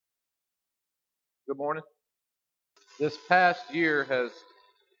Good morning. This past year has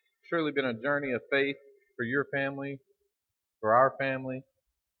surely been a journey of faith for your family, for our family,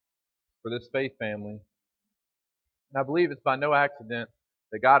 for this faith family. And I believe it's by no accident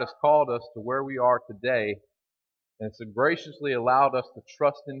that God has called us to where we are today and it's graciously allowed us to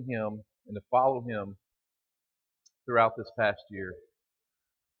trust in Him and to follow Him throughout this past year.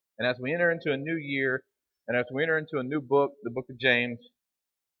 And as we enter into a new year and as we enter into a new book, the book of James,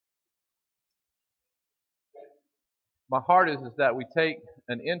 my heart is that we take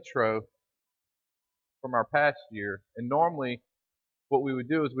an intro from our past year. And normally what we would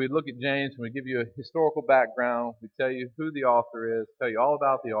do is we'd look at James and we'd give you a historical background. We'd tell you who the author is, tell you all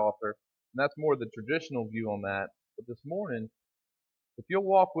about the author. And that's more the traditional view on that. But this morning, if you'll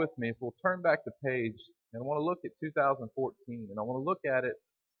walk with me, if we'll turn back the page, and I want to look at 2014, and I want to look at it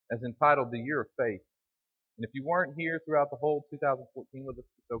as entitled The Year of Faith. And if you weren't here throughout the whole 2014 with us,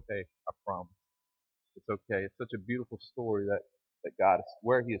 it's okay. I promise. It's okay. It's such a beautiful story that God is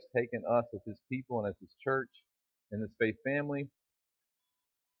where He has taken us as His people and as His church and His faith family.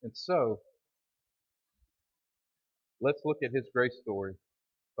 And so, let's look at His grace story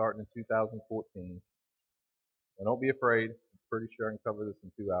starting in 2014. And don't be afraid. I'm pretty sure I can cover this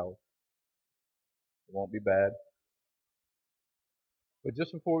in 2 hours. It won't be bad. But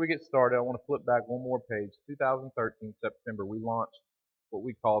just before we get started, I want to flip back one more page. 2013, September, we launched what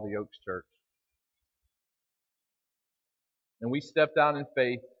we call the Oaks Church. And we stepped out in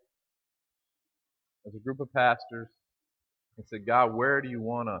faith as a group of pastors and said, God, where do you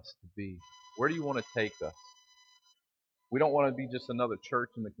want us to be? Where do you want to take us? We don't want to be just another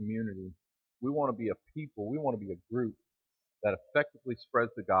church in the community. We want to be a people. We want to be a group that effectively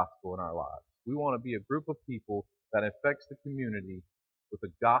spreads the gospel in our lives. We want to be a group of people that affects the community with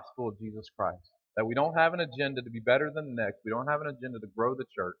the gospel of Jesus Christ. That we don't have an agenda to be better than the next. We don't have an agenda to grow the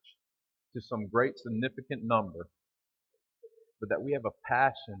church to some great significant number. But that we have a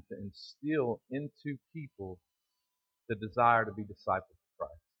passion to instill into people the desire to be disciples of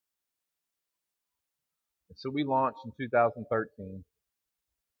Christ. And so we launched in 2013.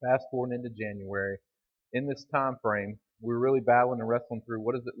 Fast forward into January. In this time frame, we're really battling and wrestling through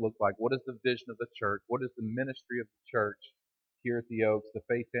what does it look like? What is the vision of the church? What is the ministry of the church here at the Oaks, the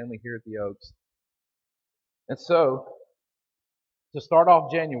faith family here at the Oaks? And so, to start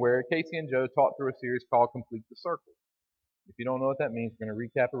off January, Casey and Joe taught through a series called Complete the Circle. If you don't know what that means, we're going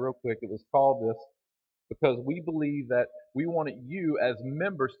to recap it real quick. It was called this because we believe that we wanted you as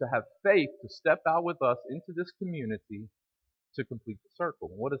members to have faith to step out with us into this community to complete the circle.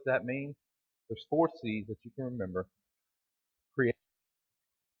 And what does that mean? There's 4 C's that you can remember. Create.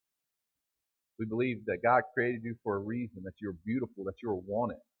 We believe that God created you for a reason, that you're beautiful, that you're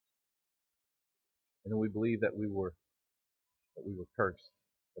wanted. And then we believe that we were cursed,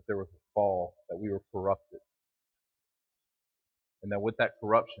 that there was a fall, that we were corrupted. And that with that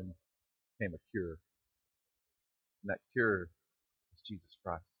corruption came a cure. And that cure is Jesus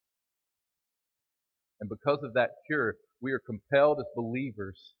Christ. And because of that cure, we are compelled as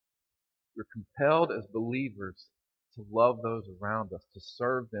believers, to love those around us, to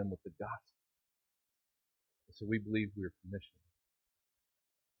serve them with the gospel. And so we believe we are commissioned.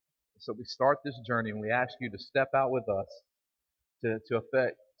 So we start this journey and we ask you to step out with us to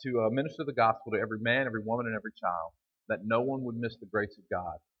minister the gospel to every man, every woman, and every child, that no one would miss the grace of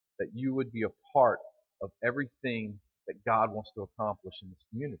God, that you would be a part of everything that God wants to accomplish in this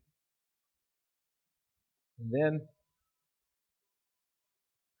community. And then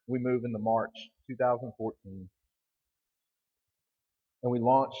we move into March 2014, and we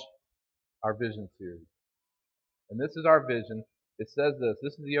launch our vision series. And this is our vision. It says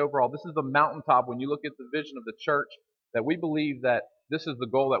this is the overall, this is the mountaintop when you look at the vision of the church, that we believe that this is the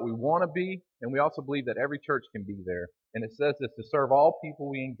goal that we want to be, and we also believe that every church can be there. And it says this, to serve all people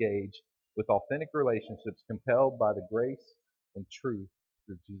we engage with authentic relationships compelled by the grace and truth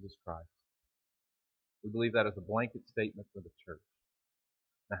through Jesus Christ. We believe that is a blanket statement for the church.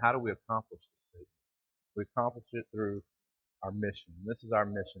 Now, how do we accomplish this statement? We accomplish it through our mission. And this is our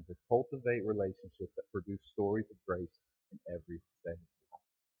mission, to cultivate relationships that produce stories of grace in every day.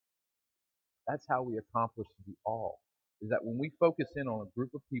 That's how we accomplish the all. Is that when we focus in on a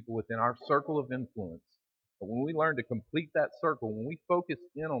group of people within our circle of influence, but when we learn to complete that circle, when we focus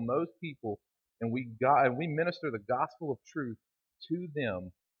in on those people and we minister the gospel of truth to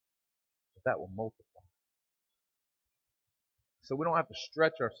them, that will multiply. So we don't have to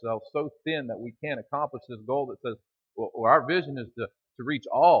stretch ourselves so thin that we can't accomplish this goal that says, well, our vision is to reach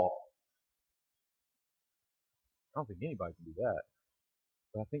all. I don't think anybody can do that.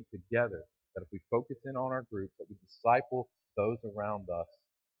 But I think together, that if we focus in on our group, that we disciple those around us,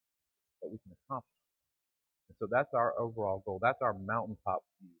 that we can accomplish. So that's our overall goal. That's our mountaintop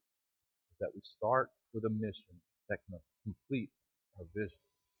view, that we start with a mission that can complete our vision.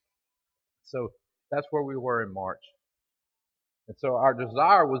 So that's where we were in March. And so our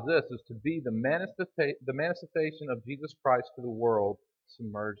desire was this, is to be the manifestation of Jesus Christ to the world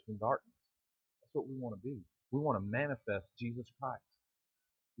submerged in darkness. That's what we want to be. We want to manifest Jesus Christ.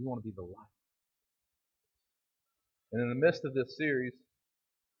 We want to be the light. And in the midst of this series,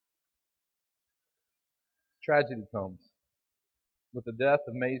 tragedy comes with the death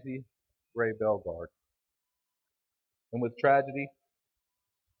of Maisie Ray Bellegarde. And with tragedy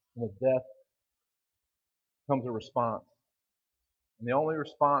and with death comes a response. And the only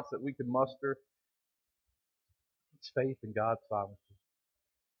response that we can muster is faith in God's sovereignty.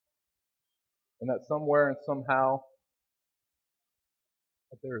 And that somewhere and somehow,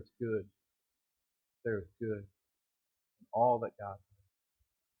 that there is good. There is good in all that God does.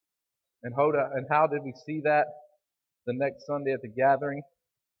 And how did we see that the next Sunday at the gathering?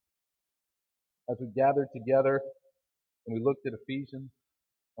 As we gathered together and we looked at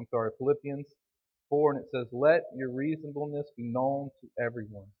Philippians 4, and it says, "Let your reasonableness be known to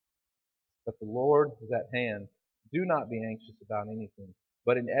everyone, that the Lord is at hand. Do not be anxious about anything,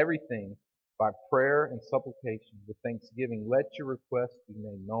 but in everything, by prayer and supplication, with thanksgiving, let your requests be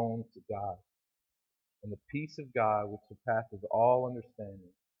made known to God. And the peace of God, which surpasses all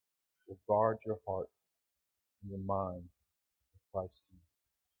understanding, will guard your heart and your mind in Christ Jesus."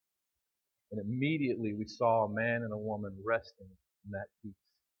 And immediately we saw a man and a woman resting in that peace.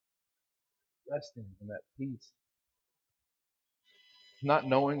 Resting in that peace. Not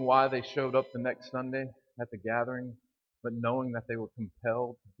knowing why they showed up the next Sunday at the gathering, but knowing that they were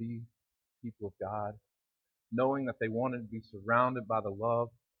compelled to be people of God. Knowing that they wanted to be surrounded by the love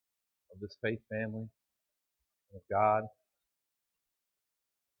of this faith family of God.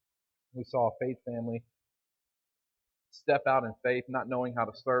 We saw a faith family step out in faith, not knowing how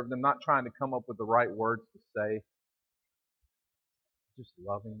to serve them, not trying to come up with the right words to say, just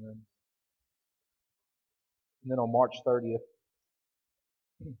loving them. And then on March 30th,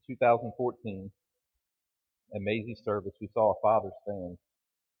 2014, at Maisie's service, we saw a father stand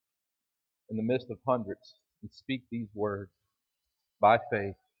in the midst of hundreds and speak these words by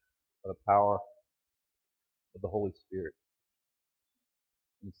faith, by the power of the Holy Spirit.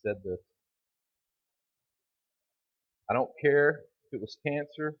 He said this: "I don't care if it was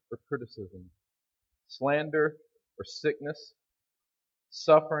cancer or criticism, slander or sickness,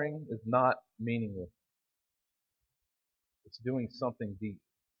 suffering is not meaningless. It's doing something deep.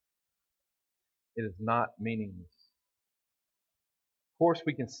 It is not meaningless. Of course,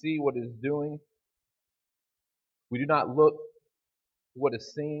 we can see what it is doing. We do not look to what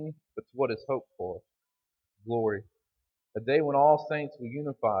is seen, but to what is hoped for. Glory. A day when all saints will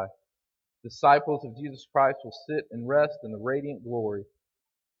unify. Disciples of Jesus Christ will sit and rest in the radiant glory.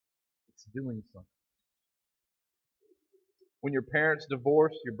 It's doing something. When your parents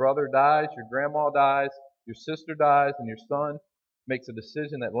divorce, your brother dies, your grandma dies, your sister dies, and your son makes a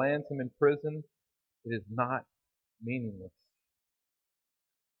decision that lands him in prison, it is not meaningless.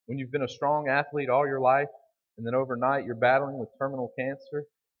 When you've been a strong athlete all your life, and then overnight you're battling with terminal cancer,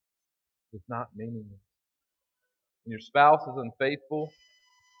 it's not meaningless. When your spouse is unfaithful,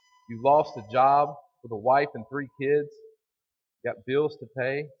 you've lost a job with a wife and 3 kids, got bills to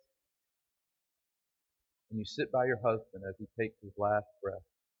pay, and you sit by your husband as he takes his last breath,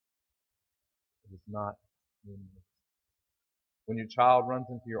 it is not meaningless. When your child runs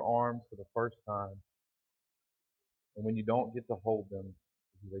into your arms for the first time, and when you don't get to hold them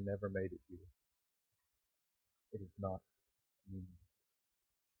because they never made it to you, it is not meaningless.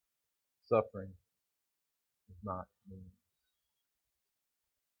 Suffering is not meaningless.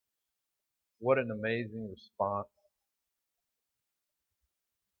 What an amazing response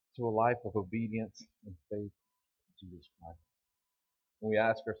to a life of obedience and faith in Jesus Christ. And we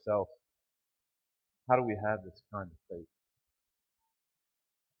ask ourselves, how do we have this kind of faith?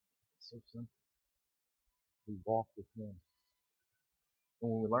 It's so simple. We walk with Him.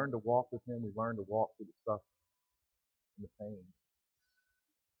 And when we learn to walk with Him, we learn to walk through the suffering and the pain.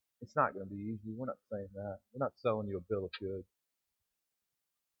 It's not going to be easy. We're not saying that. We're not selling you a bill of goods.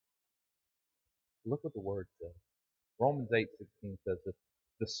 Look what the Word says. Romans 8:16 says this: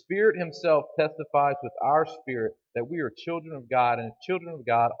 "The Spirit Himself testifies with our spirit that we are children of God, and if children of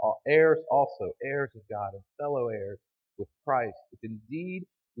God are heirs also, heirs of God, and fellow heirs with Christ, if indeed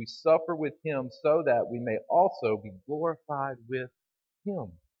we suffer with Him, so that we may also be glorified with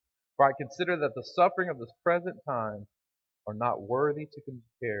Him. For I consider that the suffering of this present time are not worthy to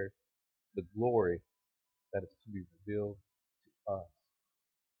compare to the glory that is to be revealed to us."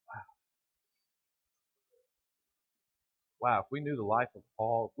 Wow. wow, if we knew the life of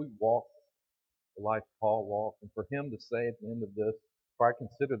Paul, if we walked the life Paul walked, and for him to say at the end of this, for I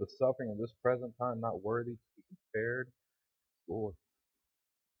consider the suffering of this present time not worthy to be compared, Lord,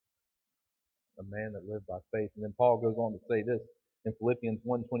 a man that lived by faith. And then Paul goes on to say this in Philippians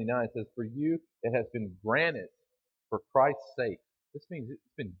 1:29, it says, for you it has been granted for Christ's sake. This means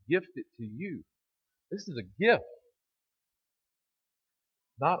it's been gifted to you. This is a gift.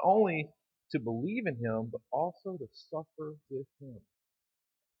 Not only to believe in him, but also to suffer with him.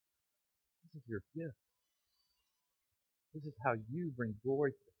 This is your gift. This is how you bring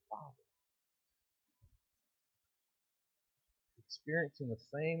glory to the Father. Experiencing the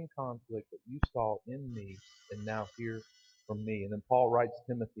same conflict that you saw in me and now hear from me. And then Paul writes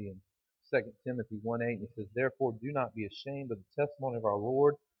Timothy in 2 Timothy 1:8, and he says, therefore do not be ashamed of the testimony of our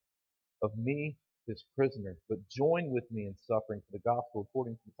Lord, of me, his prisoner, but join with me in suffering for the gospel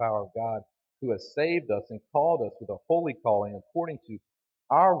according to the power of God, who has saved us and called us with a holy calling according to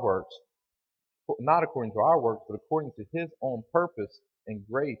our works, not according to our works, but according to his own purpose and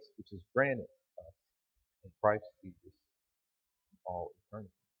grace, which is granted us in Christ Jesus in all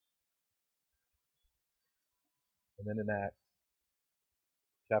eternity. And then in Acts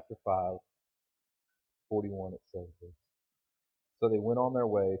chapter 5:41, it says this. So they went on their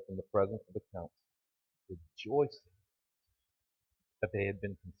way from the presence of the council, rejoicing that they had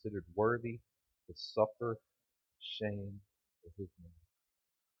been considered worthy to suffer shame for his name.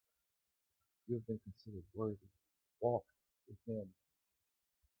 You have been considered worthy. Walk with him.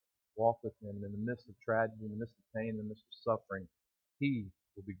 Walk with him in the midst of tragedy, in the midst of pain, in the midst of suffering. He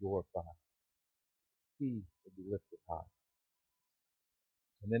will be glorified. He will be lifted high.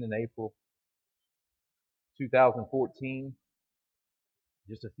 And then in April 2014,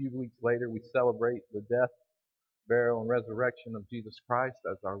 just a few weeks later, we celebrate the death, burial, and resurrection of Jesus Christ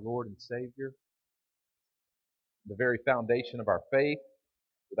as our Lord and Savior. The very foundation of our faith.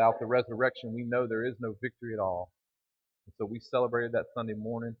 Without the resurrection, we know there is no victory at all. And so we celebrated that Sunday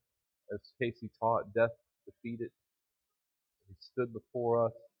morning, as Casey taught, death defeated. He stood before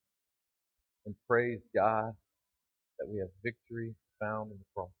us and praised God that we have victory found in the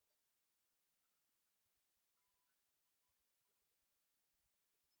cross.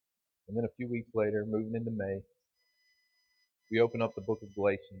 And then a few weeks later, moving into May, we open up the book of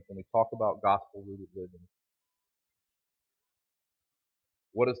Galatians and we talk about gospel-rooted living.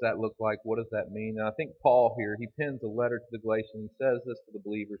 What does that look like? What does that mean? And I think Paul here, he pens a letter to the Galatians and says this to the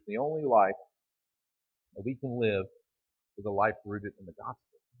believers: the only life that we can live is a life rooted in the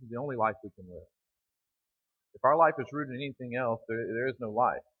gospel. This is the only life we can live. If our life is rooted in anything else, there is no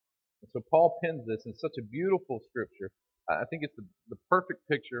life. And so Paul pens this in such a beautiful scripture. I think it's the perfect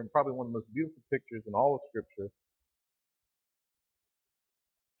picture, and probably one of the most beautiful pictures in all of Scripture,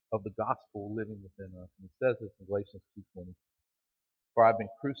 of the gospel living within us. And he says this in Galatians 2:20. For I've been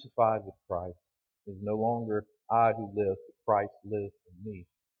crucified with Christ. It is no longer I who live, but Christ lives in me.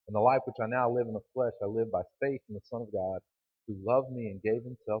 And the life which I now live in the flesh, I live by faith in the Son of God, who loved me and gave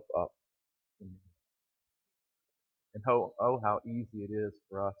himself up for me. And how easy it is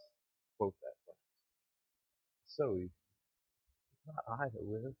for us to quote that verse. So easy. It's not I that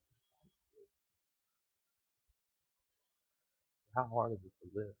live. How hard is it to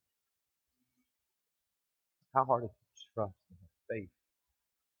live? How hard is it to trust and have faith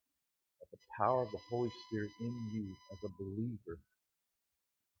that the power of the Holy Spirit in you as a believer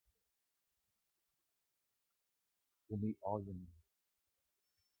will meet all your needs?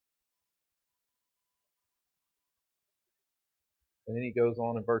 And then he goes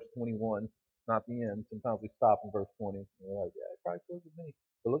on in verse 21, not the end. Sometimes we stop in verse 20 and we're like, yeah, Christ lives with me.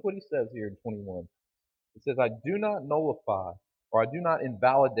 But look what he says here in 21. It says, I do not nullify or I do not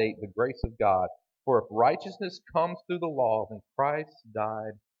invalidate the grace of God. For if righteousness comes through the law, then Christ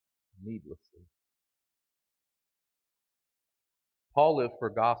died needlessly. Paul lived for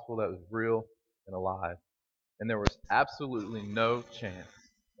a gospel that was real and alive. And there was absolutely no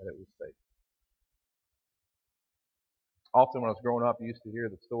chance that it was fake. Often when I was growing up, I used to hear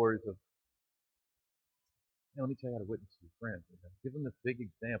the stories of, let me tell you how to witness to your friends. Give them this big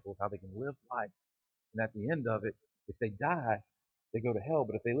example of how they can live life. And at the end of it, if they die, they go to hell.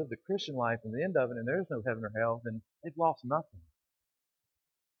 But if they live the Christian life in the end of it and there's no heaven or hell, then they've lost nothing.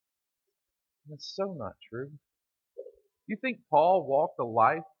 And that's so not true. You think Paul walked a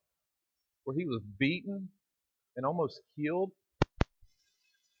life where he was beaten and almost killed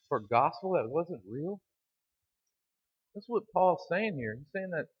for a gospel that wasn't real? That's what Paul's saying here. He's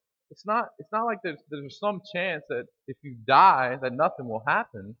saying that it's not like there's some chance that if you die that nothing will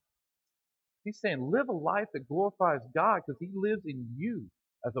happen. He's saying live a life that glorifies God because he lives in you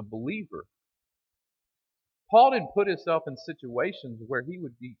as a believer. Paul didn't put himself in situations where he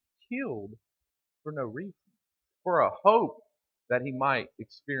would be killed for no reason, for a hope that he might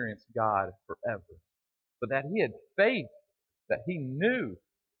experience God forever, but that he had faith that he knew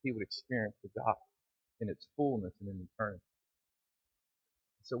he would experience the gospel in its fullness and in eternity.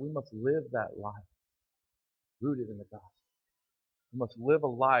 So we must live that life rooted in the gospel. We must live a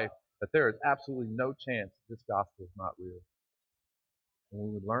life that there is absolutely no chance that this gospel is not real. And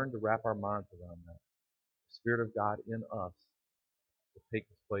when we learn to wrap our minds around that, the Spirit of God in us will take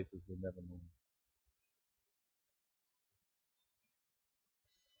us places we never known.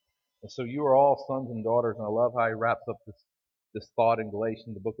 And so you are all sons and daughters, and I love how he wraps up this thought in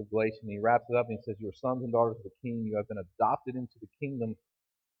Galatians, the book of Galatians. He wraps it up and he says, you are sons and daughters of the King. You have been adopted into the kingdom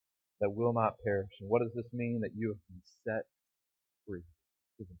that will not perish. And what does this mean? That you have been set free.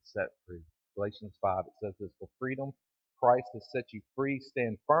 You've been set free. Galatians 5, it says this, for freedom Christ has set you free.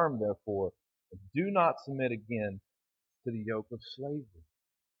 Stand firm, therefore, and do not submit again to the yoke of slavery.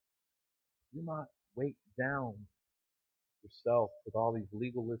 Do not weight down yourself with all these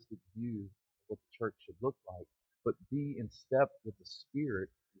legalistic views of what the church should look like, but be in step with the Spirit,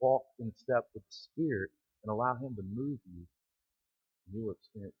 walk in step with the Spirit, and allow Him to move you, and you will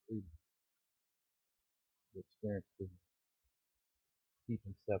experience freedom. You will experience freedom. Keep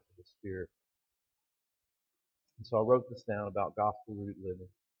in step with the Spirit. And so I wrote this down about gospel-rooted living.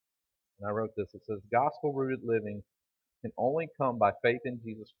 And I wrote this. It says, gospel-rooted living can only come by faith in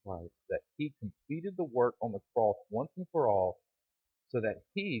Jesus Christ, that He completed the work on the cross once and for all, so that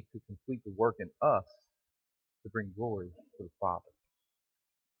He could complete the work in us to bring glory to the Father.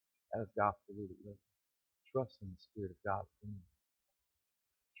 That is gospel-rooted living. Trust in the Spirit of God within you.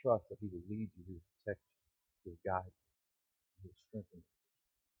 Trust that He will lead you, He will protect you, He will guide you, He will strengthen you,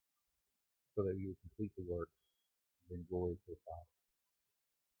 so that you will complete the work and bring glory to the Father.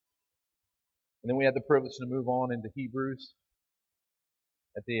 And then we had the privilege to move on into Hebrews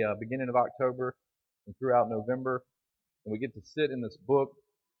at the beginning of October and throughout November. And we get to sit in this book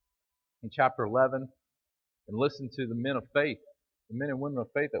in chapter 11 and listen to the men of faith, the men and women of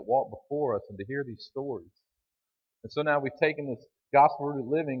faith that walk before us, and to hear these stories. And so now we've taken this gospel-rooted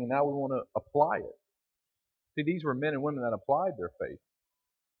living and now we want to apply it. See, these were men and women that applied their faith.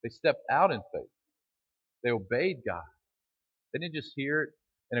 They stepped out in faith. They obeyed God. They didn't just hear it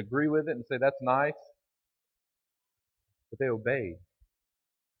and agree with it and say, that's nice. But they obeyed.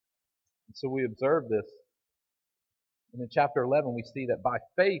 And so we observe this. And in chapter 11, we see that by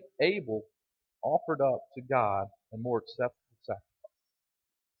faith, Abel offered up to God a more acceptable sacrifice.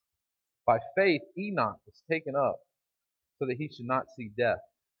 By faith, Enoch was taken up so that he should not see death.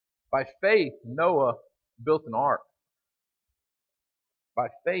 By faith, Noah built an ark. By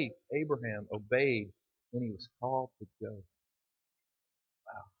faith, Abraham obeyed when he was called to go.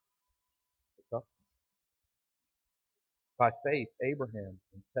 Wow. It's up. By faith, Abraham,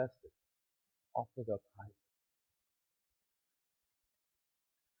 when tested, offered up Isaac.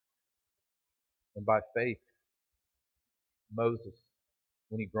 And by faith, Moses,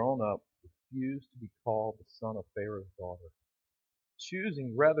 when he grown up, refused to be called the son of Pharaoh's daughter,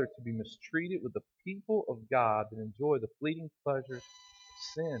 choosing rather to be mistreated with the people of God than enjoy the fleeting pleasures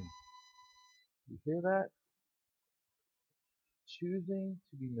of sin. You hear that? Choosing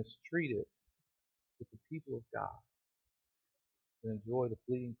to be mistreated with the people of God than enjoy the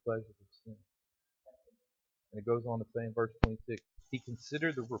fleeting pleasures of sin. And it goes on to say in verse 26, he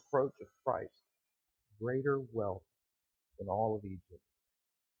considered the reproach of Christ greater wealth than all of Egypt,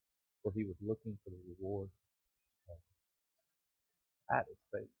 for he was looking for the reward of heaven. That is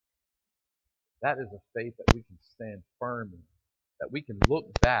faith. That is a faith that we can stand firm in, that we can look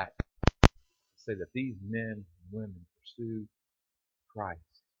back and say that these men and women pursued Christ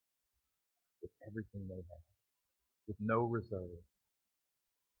with everything they had, with no reserve.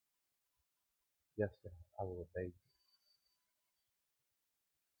 Yes, God, I will obey you.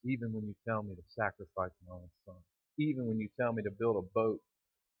 Even when you tell me to sacrifice my own son. Even when you tell me to build a boat,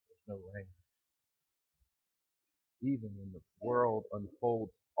 there's no rain. Even when the world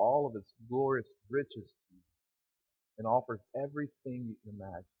unfolds all of its glorious riches to you and offers everything you can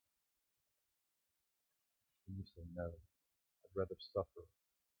imagine. And you say, no, I'd rather suffer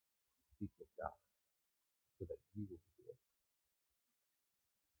the people of God so that you will be good.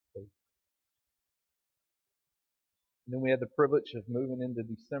 Faith. And then we had the privilege of moving into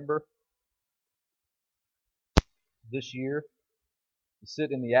December this year to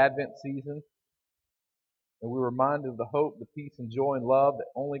sit in the Advent season. And we were reminded of the hope, the peace, and joy and love that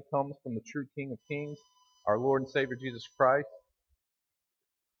only comes from the true King of Kings, our Lord and Savior Jesus Christ.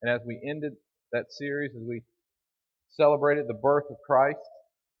 And as we ended that series, as we celebrated the birth of Christ,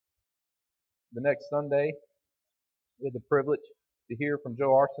 the next Sunday, We had the privilege to hear from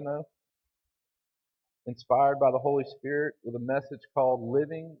Joe Arsenault, inspired by the Holy Spirit, with a message called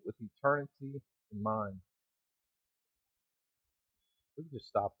Living with Eternity in Mind. We could just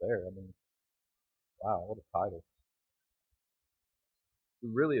stop there. I mean, wow, what a title. We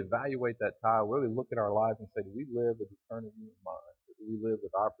really evaluate that title, really look at our lives and say, do we live with eternity in mind? Or do we live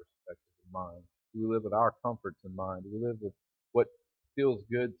with our perspective in mind? Do we live with our comforts in mind? Do we live with what feels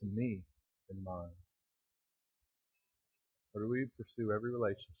good to me in mind? Or do we pursue every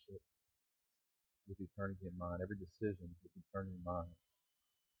relationship with eternity in mind, every decision with eternity in mind,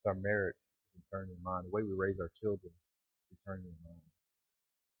 with our marriage with eternity in mind, the way we raise our children with eternity in mind?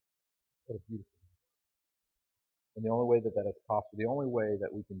 What a beautiful thing. And the only way that is possible, the only way that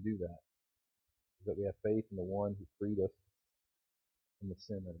we can do that is that we have faith in the one who freed us from the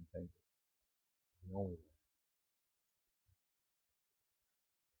sin that entangled us. The only way.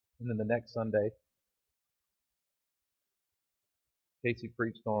 And then the next Sunday, Casey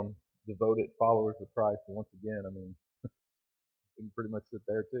preached on devoted followers of Christ. And once again, I mean, we can pretty much sit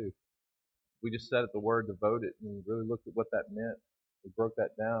there too. We just said at the word devoted and we really looked at what that meant. We broke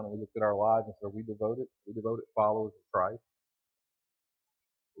that down and we looked at our lives and said, are we devoted? Are we devoted followers of Christ?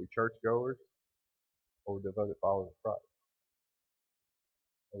 Are we churchgoers? Or are we devoted followers of Christ?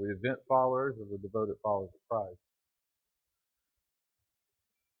 Are we event followers or are we devoted followers of Christ?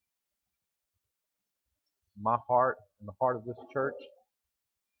 My heart and the heart of this church,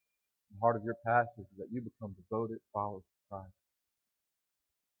 the heart of your pastors, is that you become devoted followers of Christ.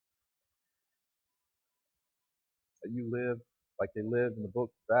 That you live like they lived in the book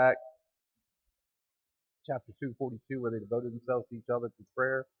of Acts, chapter 2:42, where they devoted themselves to each other through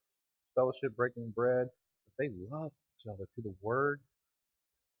prayer, fellowship, breaking bread. That they loved each other to the word.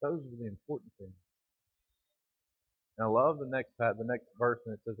 Those are the important things. And I love the next verse,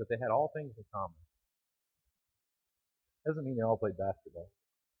 and it says that they had all things in common. Doesn't mean they all played basketball.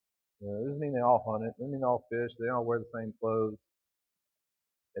 It doesn't mean they all hunted. It doesn't mean they all fished. They all wear the same clothes.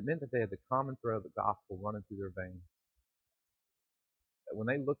 It meant that they had the common thread of the gospel running through their veins. That when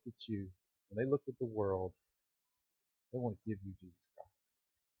they looked at you, when they looked at the world, they want to give you Jesus Christ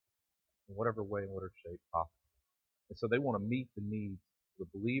in whatever way, in whatever shape possible. And so they want to meet the needs of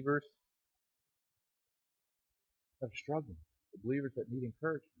the believers that are struggling, the believers that need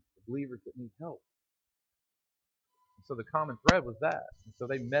encouragement, the believers that need help. And so the common thread was that. And so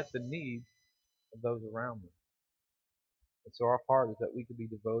they met the needs of those around them. And so our heart is that we could be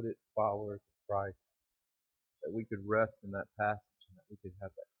devoted followers of Christ, that we could rest in that passage, and that we could have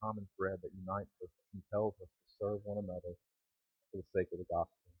that common thread that unites us, that compels us to serve one another for the sake of the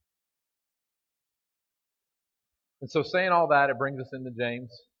gospel. And so saying all that, it brings us into James.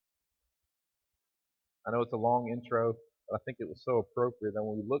 I know it's a long intro, but I think it was so appropriate that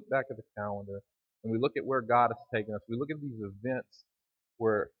when we look back at the calendar and we look at where God has taken us, we look at these events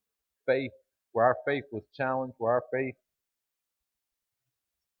where our faith was challenged, where our faith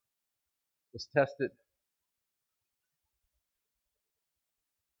was tested,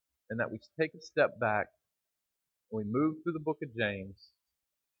 and that we take a step back and we move through the book of James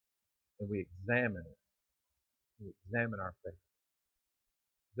and we examine it. We examine our faith.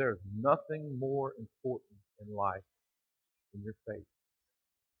 There is nothing more important in life than your faith.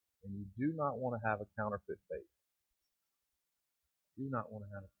 And you do not want to have a counterfeit faith. Do not want to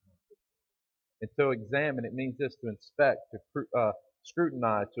have a counterfeit faith. And so examine, it means this: to inspect, to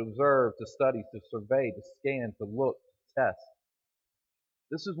scrutinize, to observe, to study, to survey, to scan, to look, to test.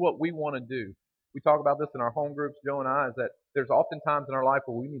 This is what we want to do. We talk about this in our home groups, Joe and I, is that there's often times in our life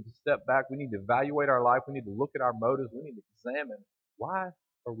where we need to step back, we need to evaluate our life, we need to look at our motives, we need to examine, why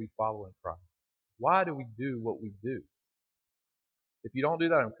are we following Christ? Why do we do what we do? If you don't do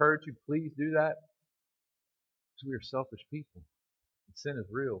that, I encourage you, please do that. Because we are selfish people. And sin is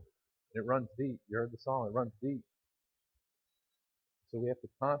real. And it runs deep. You heard the song, it runs deep. So we have to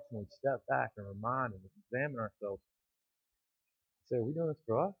constantly step back and remind and examine ourselves. Say, are we doing this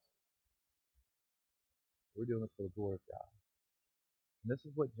for us? We're doing this for the glory of God. And this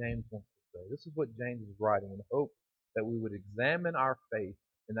is what James wants to say. This is what James is writing in the hope that we would examine our faith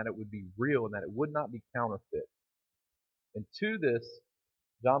and that it would be real and that it would not be counterfeit. And to this,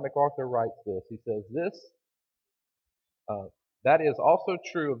 John MacArthur writes this. He says, that is also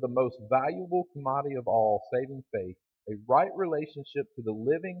true of the most valuable commodity of all, saving faith, a right relationship to the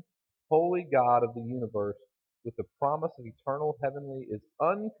living, holy God of the universe with the promise of eternal heavenly is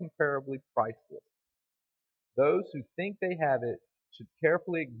uncomparably priceless. Those who think they have it should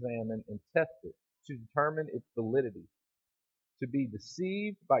carefully examine and test it to determine its validity. To be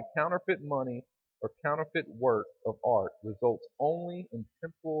deceived by counterfeit money or counterfeit work of art results only in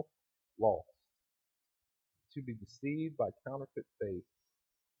temporal loss. To be deceived by counterfeit faith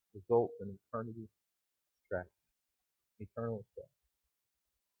results in eternity tragedy, eternal death.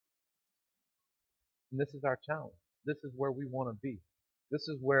 And this is our challenge. This is where we want to be. This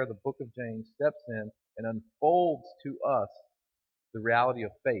is where the book of James steps in and unfolds to us the reality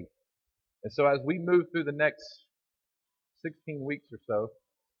of faith. And so as we move through the next 16 weeks or so,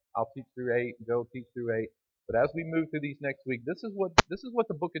 I'll teach through 8, Joe teach through 8. But as we move through these next week, this is what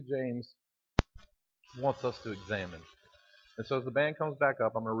the book of James wants us to examine. And so as the band comes back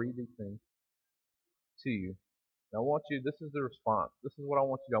up, I'm going to read these things to you. And I want you, this is the response. This is what I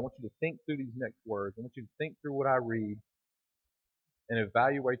want you to do. I want you to think through these next words. I want you to think through what I read and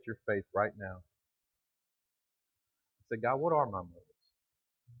evaluate your faith right now. Say, God, what are my motives?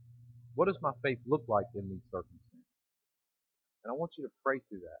 What does my faith look like in these circumstances? And I want you to pray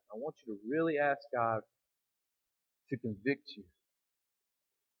through that. I want you to really ask God to convict you,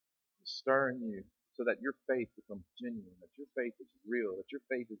 to stir in you, so that your faith becomes genuine, that your faith is real, that your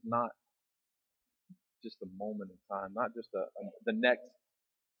faith is not just a moment in time, not just the next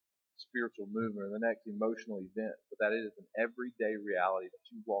spiritual movement or the next emotional event, but that it is an everyday reality that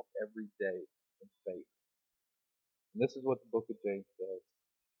you walk every day in faith. And this is what the book of James says.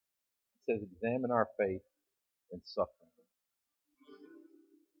 It says, examine our faith in suffering.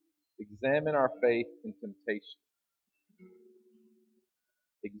 Examine our faith in temptation.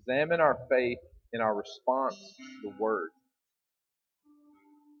 Examine our faith in our response to the word.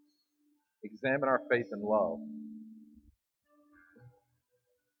 Examine our faith in love.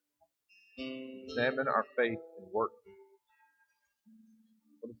 Examine our faith in work.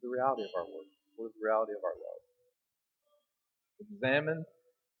 What is the reality of our work? What is the reality of our love? Examine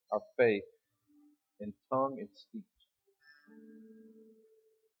our faith in tongue and speech.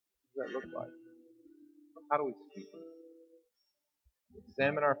 What does that look like? How do we speak?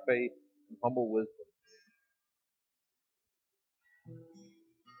 Examine our faith in humble wisdom.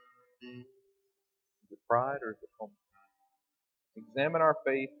 Is it pride or is it humble? Examine our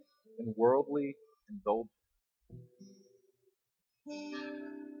faith in worldly indulgence.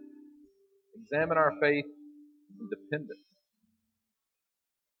 Examine our faith in dependence.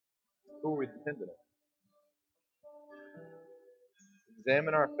 Who are we dependent on?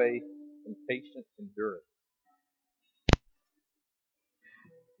 Examine our faith in patient endurance.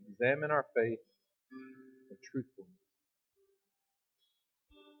 Examine our faith in truthfulness.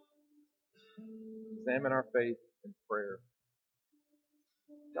 Examine our faith in prayer.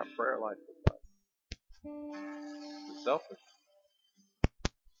 What's our prayer life look like? Is it selfish?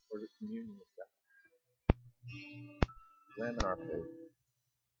 Or is it communion with God? Examine our faith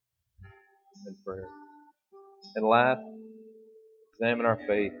in prayer. And last, examine our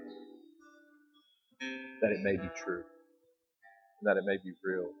faith that it may be true, and that it may be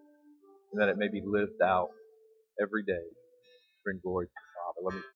real, and that it may be lived out every day to bring glory to the Father. Let me